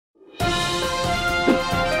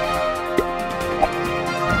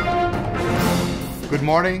Good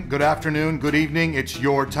morning, good afternoon, good evening. It's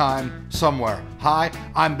your time somewhere. Hi,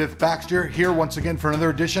 I'm Biff Baxter, here once again for another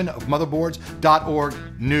edition of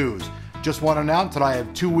Motherboards.org news. Just want to announce that I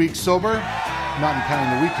have 2 weeks sober, not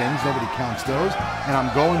counting the weekends, nobody counts those, and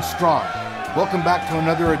I'm going strong. Welcome back to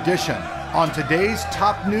another edition. On today's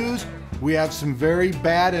top news, we have some very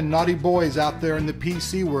bad and naughty boys out there in the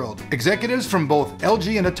PC world. Executives from both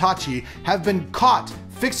LG and Hitachi have been caught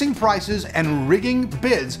fixing prices and rigging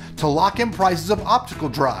bids to lock in prices of optical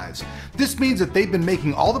drives. This means that they've been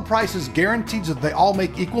making all the prices guaranteed so that they all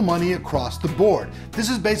make equal money across the board.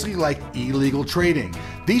 This is basically like illegal trading.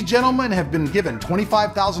 These gentlemen have been given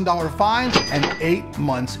 $25,000 fines and 8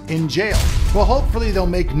 months in jail. Well, hopefully they'll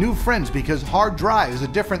make new friends because hard drive is a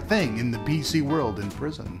different thing in the PC world in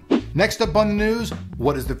prison. Next up on the news,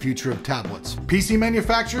 what is the future of tablets? PC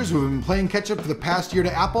manufacturers who have been playing catch up for the past year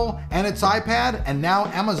to Apple and its iPad, and now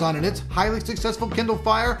Amazon and its highly successful Kindle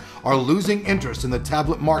Fire, are losing interest in the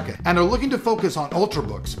tablet market and are looking to focus on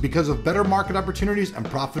ultrabooks because of better market opportunities and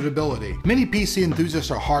profitability. Many PC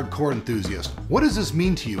enthusiasts are hardcore enthusiasts. What does this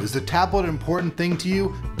mean to you? Is the tablet an important thing to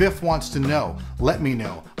you? Biff wants to know. Let me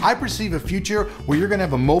know. I perceive a future where you're going to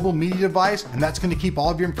have a mobile media device and that's going to keep all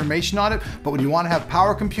of your information on it, but when you want to have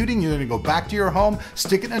power computing, you're going to go back to your home,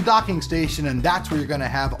 stick it in a docking station, and that's where you're going to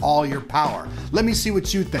have all your power. Let me see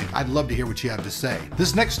what you think. I'd love to hear what you have to say.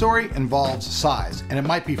 This next story involves size, and it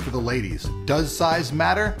might be for the ladies. Does size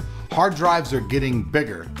matter? Hard drives are getting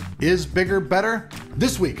bigger. Is bigger better?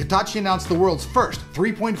 This week, Hitachi announced the world's first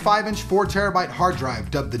 3.5-inch 4TB hard drive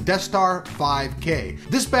dubbed the Destar 5K.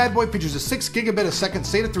 This bad boy features a 6 gigabit a second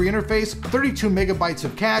SATA 3 interface, 32 megabytes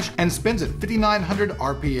of cache, and spins at 5,900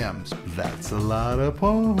 RPMs. That's a lot of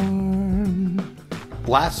porn.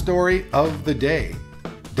 Last story of the day.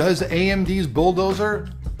 Does AMD's Bulldozer,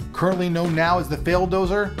 currently known now as the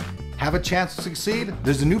Faildozer, have a chance to succeed?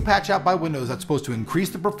 There's a new patch out by Windows that's supposed to increase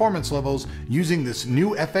the performance levels using this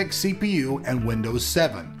new FX CPU and Windows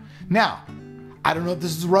 7. Now, I don't know if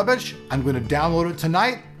this is rubbish. I'm going to download it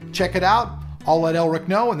tonight, check it out. I'll let Elric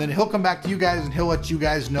know, and then he'll come back to you guys and he'll let you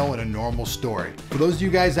guys know in a normal story. For those of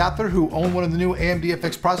you guys out there who own one of the new AMD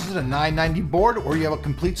FX processors, a 990 board, or you have a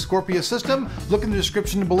complete Scorpio system, look in the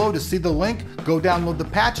description below to see the link, go download the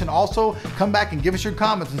patch, and also come back and give us your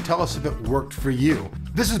comments and tell us if it worked for you.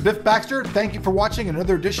 This is Biff Baxter. Thank you for watching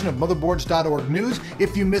another edition of Motherboards.org news.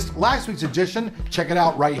 If you missed last week's edition, check it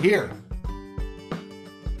out right here.